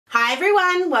Hi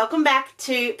everyone, welcome back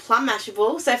to Plum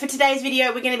Mashable. So for today's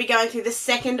video we're going to be going through the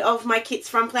second of my kits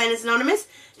from Planners Anonymous.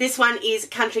 This one is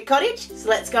Country Cottage, so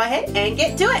let's go ahead and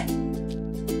get to it.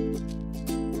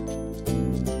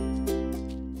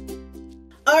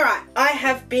 Alright, I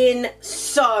have been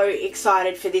so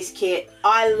excited for this kit.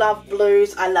 I love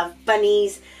blues, I love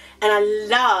bunnies, and I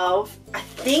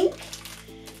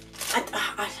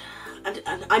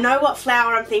know what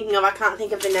flower I'm thinking of, I can't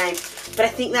think of the name, but I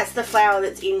think that's the flower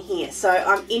that's in here. So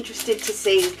I'm interested to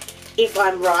see if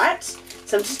I'm right.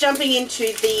 So I'm just jumping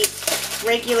into the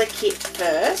regular kit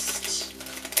first.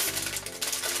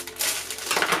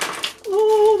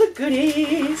 Oh, the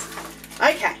goodies.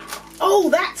 Okay. Oh,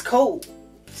 that's cool.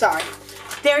 Sorry.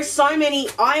 There are so many.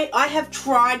 I have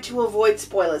tried to avoid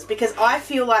spoilers because I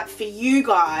feel like for you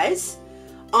guys,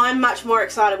 I'm much more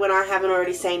excited when I haven't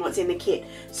already seen what's in the kit.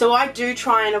 So I do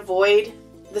try and avoid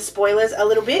the spoilers a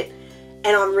little bit,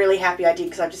 and I'm really happy I did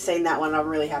because I've just seen that one and I'm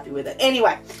really happy with it.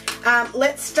 Anyway,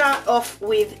 let's start off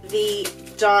with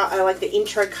the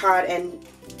intro card and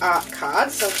art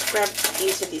card. So I'll just grab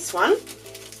into this one.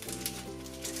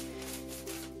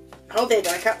 Hold there,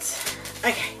 die cuts.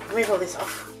 Okay, let me pull this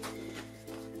off.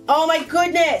 Oh my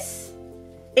goodness!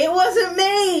 It wasn't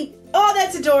me! Oh,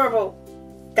 that's adorable.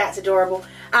 That's adorable.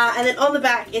 And then on the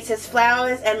back it says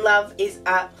flowers and love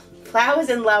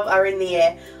are in the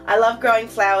air. I love growing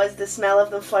flowers. The smell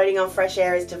of them floating on fresh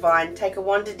air is divine. Take a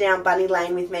wander down Bunny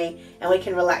Lane with me and we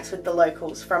can relax with the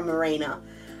locals. From Marina.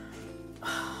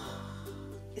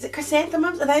 Is it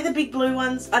chrysanthemums? Are they the big blue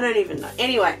ones? I don't even know.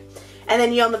 Anyway, and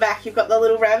then on the back you've got the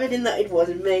little rabbit in the... It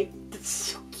wasn't me. That's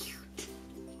so cute.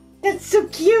 That's so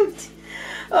cute.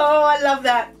 Oh, I love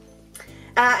that.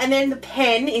 And then the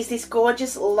pen is this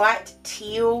gorgeous light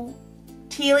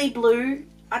tealy blue.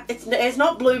 It's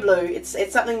not blue,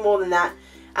 it's something more than that.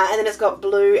 And then it's got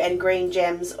blue and green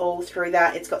gems all through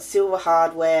that. It's got silver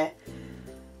hardware.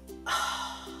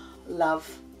 Oh, love.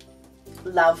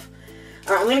 Love.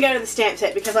 Alright, I'm going to go to the stamp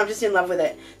set because I'm just in love with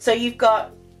it. So you've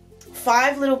got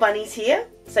 5 little bunnies here.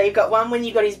 So you've got one when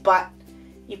you've got his butt.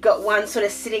 You've got one sort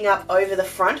of sitting up over the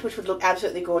front, which would look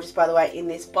absolutely gorgeous, by the way, in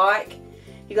this bike.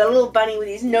 You've got a little bunny with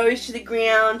his nose to the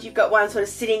ground. You've got one sort of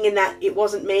sitting in that it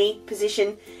wasn't me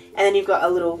position. And then you've got a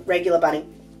little regular bunny.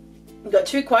 You've got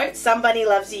 2 quotes, some bunny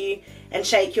loves you and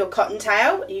shake your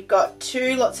cottontail. You've got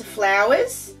 2 lots of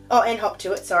flowers. Oh, and hop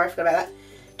to it, sorry, I forgot about that.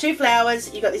 2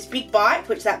 flowers. You've got this big bike,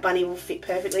 which that bunny will fit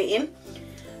perfectly in.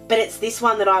 But it's this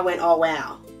one that I went, oh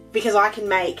wow. Because I can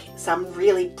make some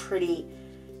really pretty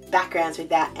backgrounds with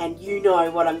that. And you know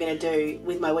what I'm going to do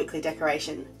with my weekly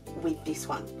decoration with this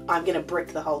one. I'm going to brick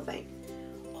the whole thing.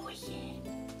 Oh yeah.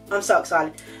 I'm so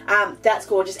excited. That's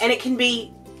gorgeous. And it can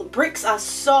be... Bricks are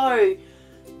so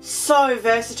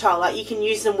versatile. Like you can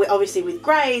use them with, obviously with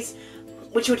greys,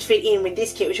 which would fit in with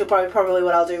this kit, which will probably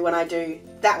what I'll do when I do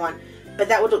that one. But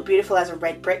that would look beautiful as a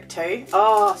red brick too.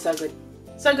 Oh, so good.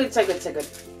 So good, so good, so good.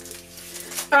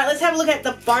 Alright, let's have a look at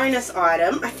the bonus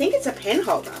item. I think it's a pen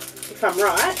holder, if I'm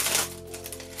right. I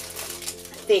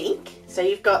think. So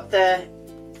you've got the...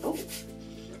 Oh.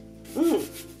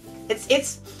 It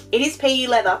is PU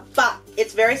leather, but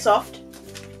it's very soft.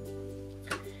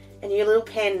 And your little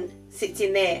pen sits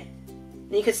in there.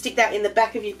 And you could stick that in the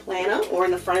back of your planner or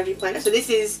in the front of your planner. So this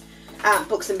is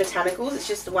Books and Botanicals. It's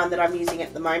just the one that I'm using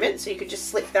at the moment. So you could just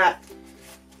slip that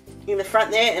in the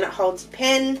front there and it holds your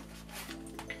pen.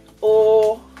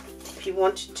 Or if you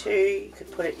wanted to, you could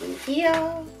put it in here.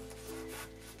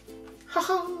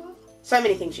 Haha. So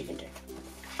many things you can do.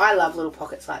 I love little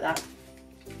pockets like that.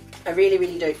 I really,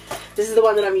 really do. This is the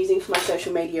one that I'm using for my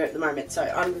social media at the moment. So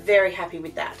I'm very happy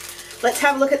with that. Let's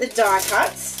have a look at the die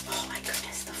cuts. Oh my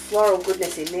goodness, the floral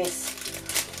goodness in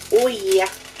this. Oh yeah.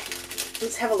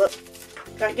 Let's have a look.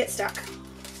 Don't get stuck.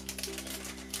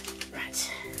 Right.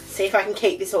 See if I can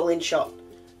keep this all in shot.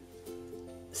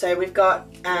 So we've got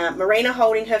Marina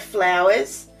holding her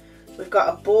flowers. We've got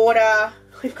a border.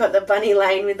 We've got the bunny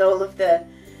lane with all of the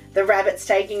rabbits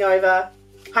taking over.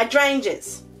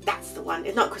 Hydrangeas. That's the one.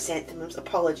 It's not chrysanthemums.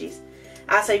 Apologies.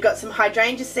 So you've got some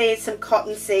hydrangea seeds, some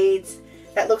cotton seeds.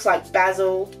 That looks like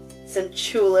basil, some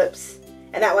tulips,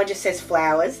 and that one just says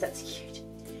flowers. That's cute.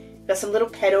 Got some little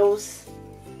petals.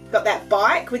 Got that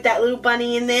bike with that little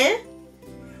bunny in there.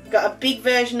 Got a big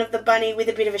version of the bunny with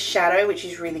a bit of a shadow, which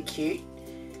is really cute.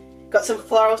 Got some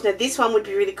florals. Now this one would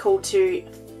be really cool to...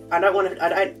 I don't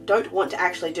want to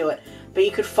actually do it, but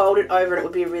you could fold it over and it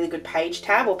would be a really good page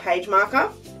tab or page marker.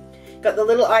 Got the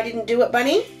little I didn't do it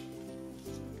bunny.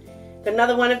 Got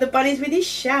another one of the bunnies with his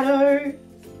shadow.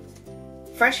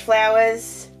 Fresh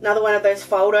flowers, another one of those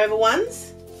fold over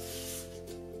ones.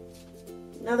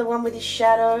 Another one with his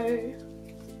shadow.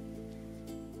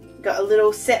 Got a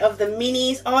little set of the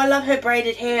minis. Oh, I love her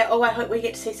braided hair. Oh, I hope we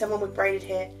get to see someone with braided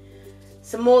hair.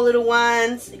 Some more little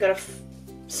ones. You got a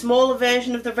smaller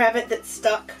version of the rabbit that's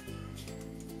stuck.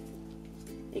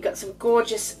 You got some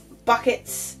gorgeous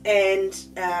buckets and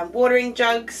watering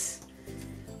jugs.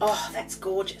 Oh, that's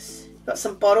gorgeous. Got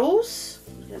some bottles.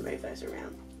 I'm going to move those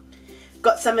around.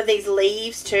 Got some of these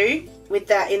leaves too, with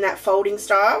that in that folding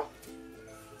style.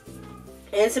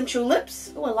 And some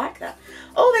tulips. Oh, I like that.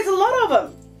 Oh, there's a lot of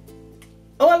them.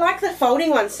 Oh, I like the folding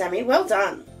one, Sammy. Well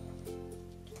done.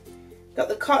 Got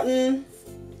the cotton.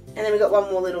 And then we got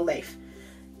one more little leaf.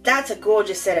 That's a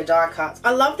gorgeous set of die cuts. I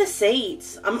love the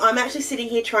seeds. I'm actually sitting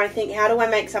here trying to think, how do I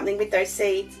make something with those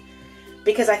seeds?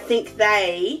 Because I think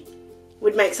they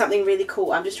would make something really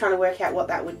cool. I'm just trying to work out what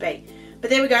that would be. But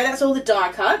there we go. That's all the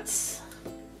die cuts.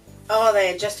 Oh,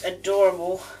 they're just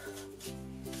adorable.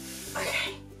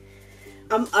 Okay.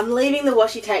 I'm leaving the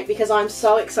washi tape because I'm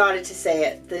so excited to see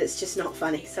it that it's just not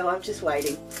funny. So I'm just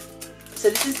waiting. So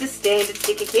this is the standard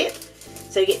sticker kit.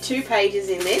 So you get 2 pages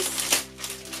in this.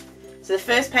 So the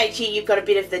first page here, you've got a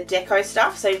bit of the deco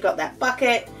stuff. So you've got that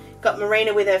bucket, got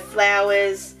Marina with her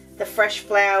flowers, the fresh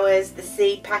flowers, the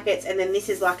seed packets, and then this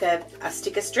is like a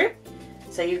sticker strip.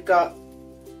 So you've got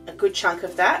a good chunk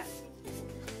of that.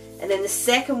 And then the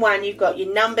second one, you've got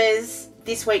your numbers,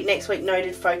 this week, next week,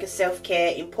 noted, focus,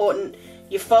 self-care, important,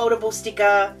 your foldable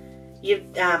sticker, your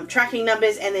tracking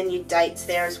numbers, and then your dates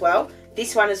there as well.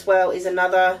 This one as well is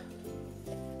another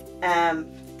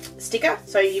sticker,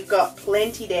 so you've got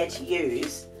plenty there to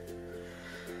use.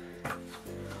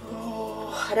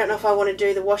 Oh, I don't know if I want to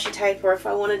do the washi tape or if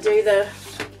I want to do the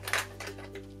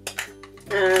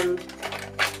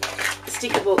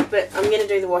sticker book, but I'm going to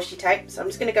do the washi tape, so I'm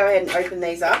just going to go ahead and open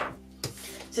these up.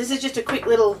 So this is just a quick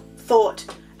little thought.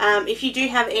 If you do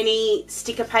have any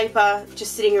sticker paper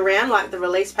just sitting around, like the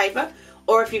release paper,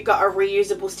 or if you've got a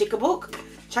reusable sticker book,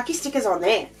 chuck your stickers on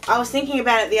there. I was thinking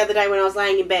about it the other day when I was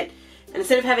laying in bed, and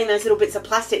instead of having those little bits of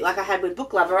plastic like I had with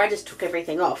Booklover, I just took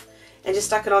everything off and just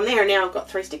stuck it on there, and now I've got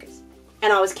 3 stickers.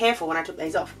 And I was careful when I took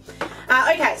these off.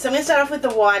 Okay, so I'm going to start off with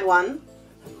the wide one.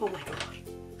 Oh my god.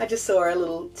 I just saw a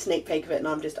little sneak peek of it and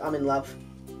I'm in love.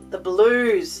 The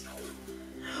blues.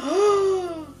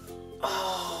 Oh,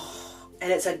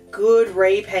 and it's a good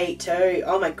repeat too.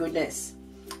 Oh my goodness.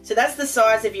 So that's the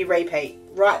size of your repeat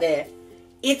right there.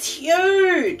 It's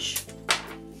huge.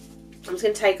 I'm just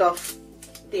going to take off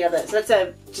the other. So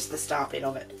that's just the start bit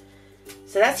of it.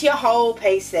 So that's your whole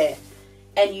piece there.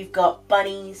 And you've got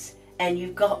bunnies and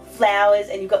you've got flowers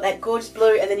and you've got that gorgeous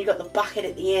blue and then you've got the bucket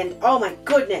at the end. Oh my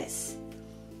goodness.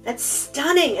 That's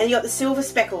stunning. And you got the silver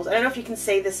speckles. I don't know if you can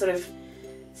see the sort of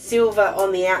silver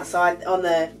on the outside, on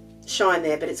the shine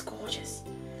there, but it's gorgeous.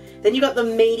 Then you got the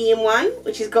medium one,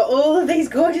 which has got all of these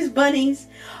gorgeous bunnies.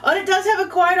 Oh, and it does have a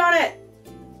quote on it.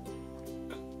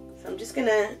 So I'm just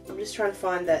trying to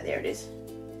find that. There it is.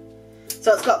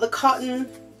 So it's got the cotton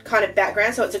kind of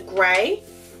background, so it's a grey.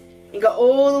 You've got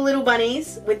all the little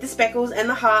bunnies with the speckles and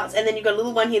the hearts, and then you've got a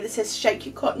little one here that says shake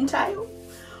your cottontail.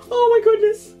 Oh my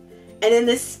goodness. And then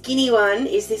the skinny one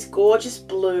is this gorgeous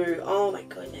blue. Oh my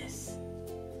goodness.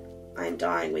 I am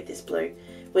dying with this blue.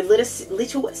 With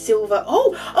little silver.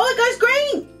 Oh, it goes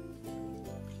green.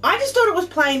 I just thought it was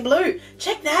plain blue.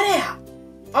 Check that out.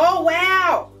 Oh,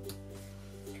 wow.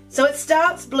 So it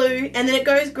starts blue, and then it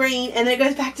goes green, and then it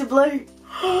goes back to blue.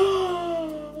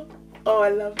 Oh, I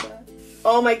love that.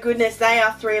 Oh my goodness, they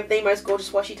are 3 of the most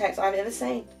gorgeous washi tapes I've ever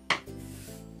seen.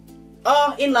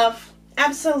 Oh, in love.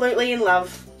 Absolutely in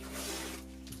love.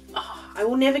 I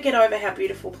will never get over how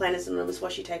beautiful Planners Anonymous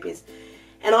washi tape is.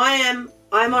 And I'm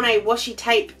on a washi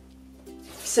tape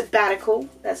sabbatical.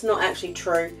 That's not actually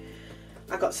true.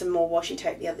 I got some more washi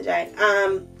tape the other day.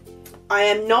 I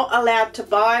am not allowed to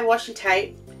buy washi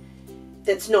tape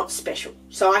that's not special.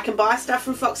 So I can buy stuff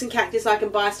from Fox and Cactus. I can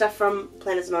buy stuff from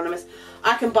Planners Anonymous.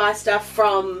 I can buy stuff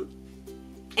from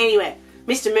anywhere.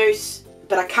 Mr. Moose.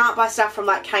 But I can't buy stuff from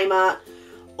like Kmart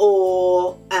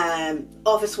or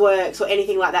Officeworks or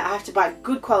anything like that. I have to buy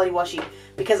good quality washi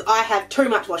because I have too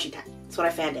much washi tape. That's what I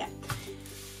found out.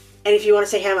 And if you want to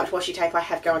see how much washi tape I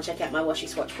have, go and check out my washi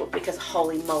swatch book because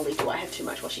holy moly do I have too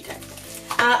much washi tape.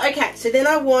 Okay, so then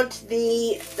I want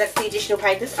that's the additional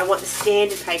papers. I want the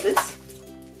standard papers.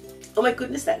 Oh my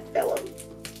goodness, that vellum.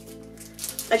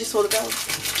 I just saw the vellum.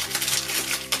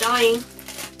 Dying.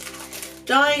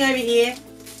 Dying over here.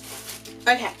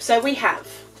 Okay, so we have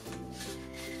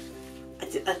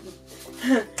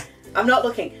I'm not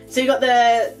looking. So you've got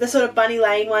the sort of bunny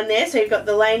lane one there. So you've got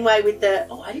the laneway with the...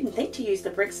 Oh, I didn't think to use the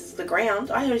bricks as the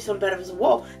ground. I only thought about it as a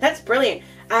wall. That's brilliant.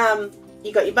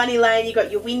 You've got your bunny lane, you've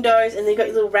got your windows, and then you've got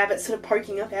your little rabbits sort of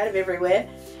poking up out of everywhere.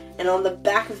 And on the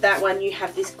back of that one, you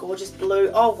have this gorgeous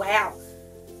blue. Oh, wow.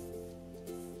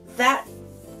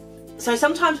 So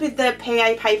sometimes with the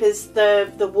PA papers,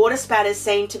 the water spatters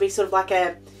seem to be sort of like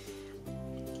a,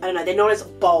 I don't know, they're not as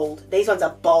bold. These ones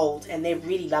are bold and they're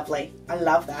really lovely. I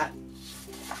love that.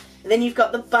 And then you've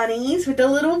got the bunnies with the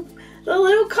little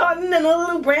cotton and a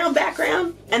little brown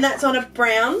background. And that's on a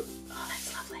brown. Oh,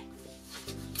 that's lovely.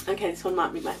 Okay, this one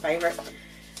might be my favourite.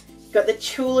 You've got the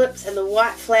tulips and the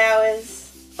white flowers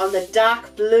on the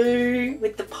dark blue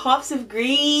with the pops of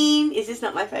green. Is this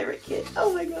not my favourite kit?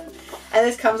 Oh my god. And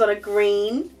this comes on a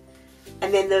green.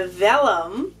 And then the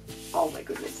vellum. Oh my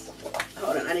goodness.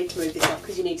 Hold on, I need to move this up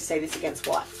because you need to see this against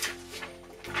white.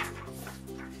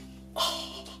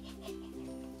 Oh,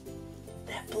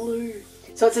 that blue.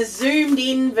 So it's a zoomed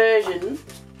in version.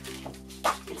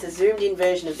 It's a zoomed in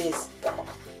version of this,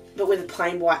 but with a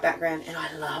plain white background. And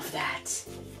I love that.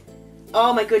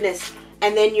 Oh my goodness.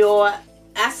 And then your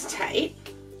acetate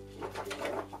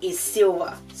is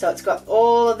silver, so it's got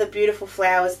all of the beautiful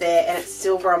flowers there, and it's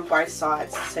silver on both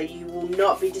sides, so you will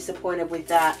not be disappointed with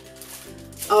that.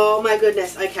 Oh my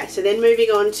goodness. Okay, so then moving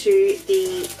on to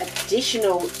the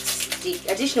additional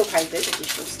papers,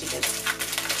 additional stickers.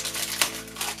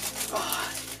 Oh,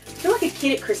 I feel like a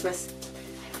kid at Christmas.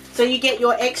 So you get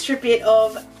your extra bit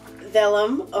of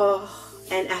vellum,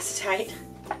 and acetate.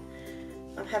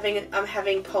 I'm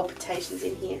having palpitations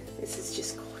in here. This is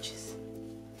just gorgeous.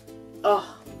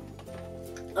 Oh,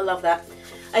 I love that.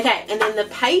 Okay, and then the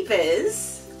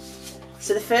papers.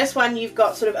 So the first one, you've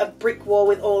got sort of a brick wall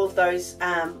with all of those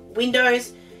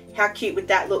windows. How cute would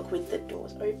that look with the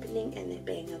doors opening and there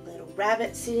being a little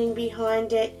rabbit sitting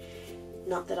behind it?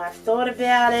 Not that I've thought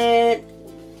about it.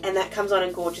 And that comes on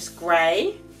a gorgeous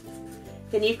grey.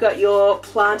 Then you've got your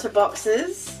planter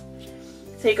boxes.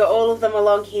 So you've got all of them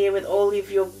along here with all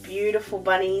of your beautiful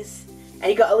bunnies. And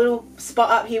you've got a little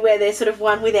spot up here where there's sort of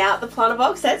one without the planter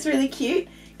box. That's really cute.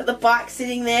 Got the bike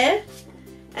sitting there.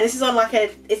 And this is on like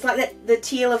it's like the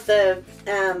teal of the,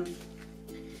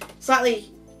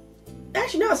 slightly,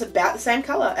 actually no, it's about the same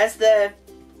colour as the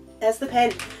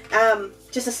pen.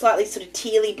 Just a slightly sort of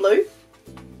tealy blue.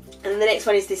 And then the next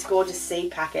one is this gorgeous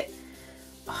seed packet.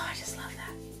 Oh, I just love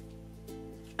that.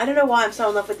 I don't know why I'm so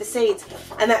in love with the seeds.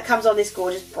 And that comes on this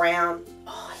gorgeous brown.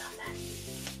 Oh, I love that.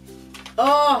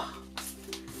 Oh,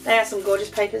 they are some gorgeous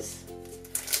papers.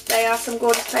 They are some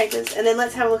gorgeous papers. And then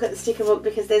let's have a look at the sticker book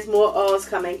because there's more O's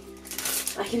coming.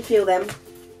 I can feel them.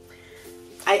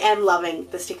 I am loving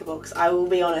the sticker books. I will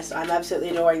be honest. I'm absolutely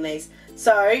adoring these.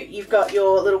 So you've got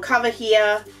your little cover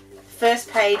here. First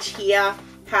page here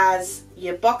has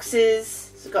your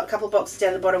boxes. So you've got a couple of boxes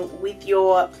down the bottom with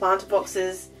your planter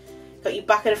boxes. Got your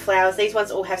bucket of flowers. These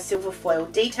ones all have silver foil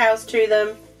details to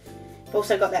them. You've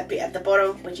also got that bit at the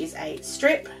bottom, which is a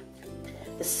strip.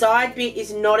 The side bit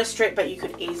is not a strip, but you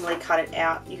could easily cut it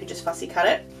out. You could just fussy cut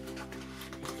it.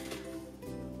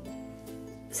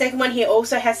 The second one here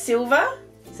also has silver.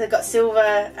 So they've got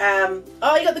silver.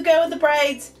 Oh, you got the girl with the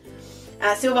braids.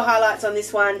 Silver highlights on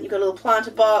this one. You've got a little planter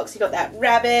box. You've got that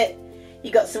rabbit.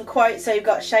 You've got some quotes. So you've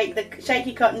got the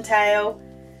shaky cottontail.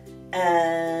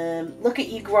 Look at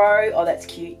you grow. Oh, that's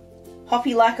cute.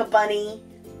 Hoppy like a bunny.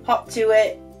 Hop to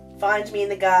it. Find me in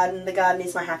the garden. The garden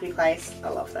is my happy place. I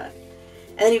love that.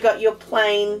 And then you've got your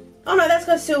plain, oh no, that's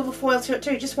got silver foil to it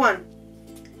too, just one.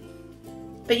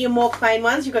 But your more plain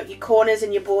ones, you've got your corners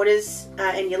and your borders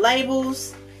and your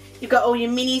labels. You've got all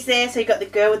your minis there, so you've got the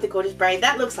girl with the gorgeous braid.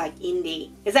 That looks like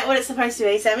indie. Is that what it's supposed to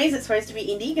be, Sammy? Is it supposed to be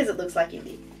indie? Because it looks like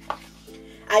indie.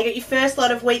 You got your first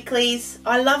lot of weeklies.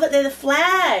 I love it, they're the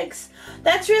flags.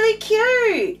 That's really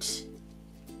cute.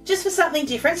 Just for something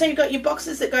different. So you've got your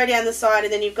boxes that go down the side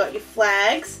and then you've got your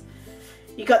flags.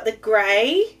 You've got the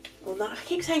grey. Well, no, I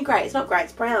keep saying grey. It's not grey.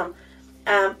 It's brown.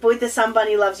 But with the Sun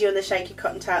Bunny Loves You and the Shaky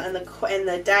Cottontail and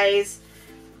the days.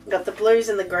 You've got the blues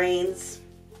and the greens.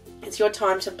 It's your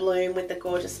time to bloom with the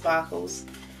gorgeous sparkles.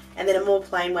 And then a more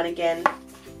plain one again.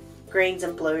 Greens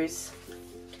and blues.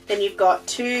 Then you've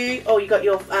got you've got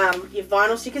your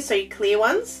vinyl stickers, so your clear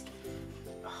ones.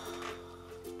 Oh,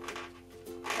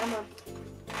 come on.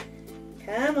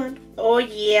 Come on. Oh,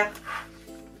 yeah.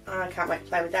 Oh, I can't wait to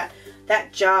play with that.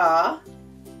 That jar.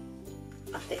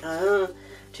 I think,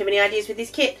 too many ideas with this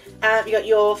kit. You got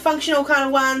your functional kind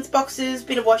of ones, boxes,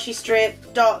 bit of washi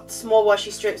strip, dots, more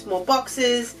washi strips, more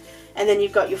boxes, and then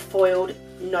you've got your foiled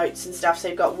notes and stuff. So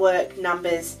you've got work,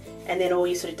 numbers, and then all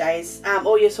your sort of days,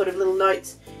 all your sort of little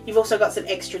notes. You've also got some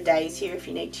extra days here if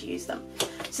you need to use them.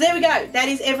 So there we go. That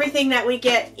is everything that we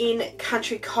get in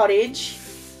Country Cottage.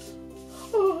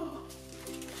 Oh.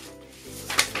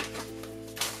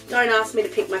 Don't ask me to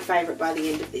pick my favourite by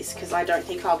the end of this because I don't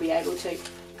think I'll be able to.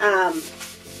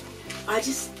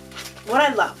 what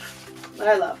I love.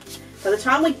 By the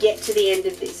time we get to the end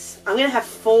of this, I'm going to have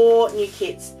 4 new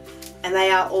kits, and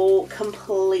they are all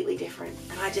completely different.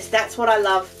 And that's what I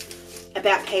love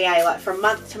about PA. Like, from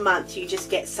month to month, you just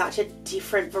get such a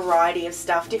different variety of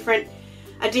stuff, a different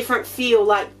feel.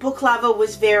 Like, Booklover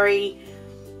was very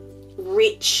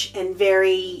rich and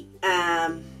very,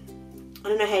 I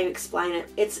don't know how to explain it.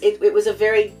 It was a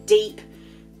very deep,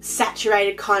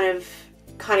 saturated kind of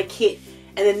kit.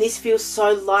 And then this feels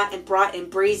so light and bright and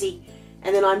breezy.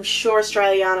 And then I'm sure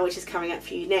Australiana, which is coming up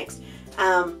for you next,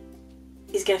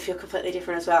 is going to feel completely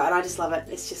different as well. And I just love it.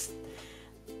 It's just,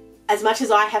 as much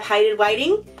as I have hated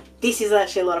waiting, this is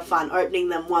actually a lot of fun, opening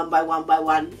them one by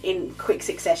one in quick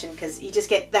succession, because you just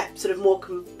get that sort of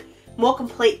more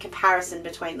complete comparison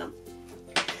between them.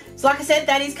 So like I said,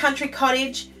 that is Country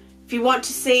Cottage. If you want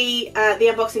to see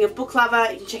the unboxing of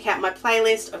Booklover, you can check out my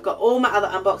playlist. I've got all my other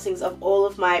unboxings of all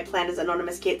of my Planners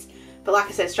Anonymous kits. But like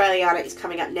I said, Australiana is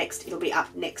coming up next. It'll be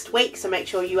up next week, so make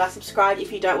sure you are subscribed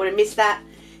if you don't want to miss that.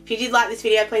 If you did like this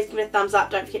video, please give it a thumbs up.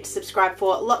 Don't forget to subscribe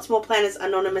for lots more Planners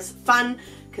Anonymous fun,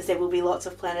 because there will be lots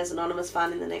of Planners Anonymous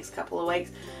fun in the next couple of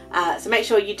weeks. So make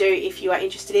sure you do if you are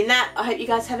interested in that. I hope you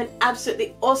guys have an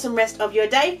absolutely awesome rest of your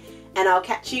day, and I'll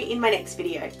catch you in my next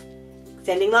video.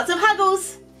 Sending lots of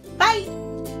huggles. Bye!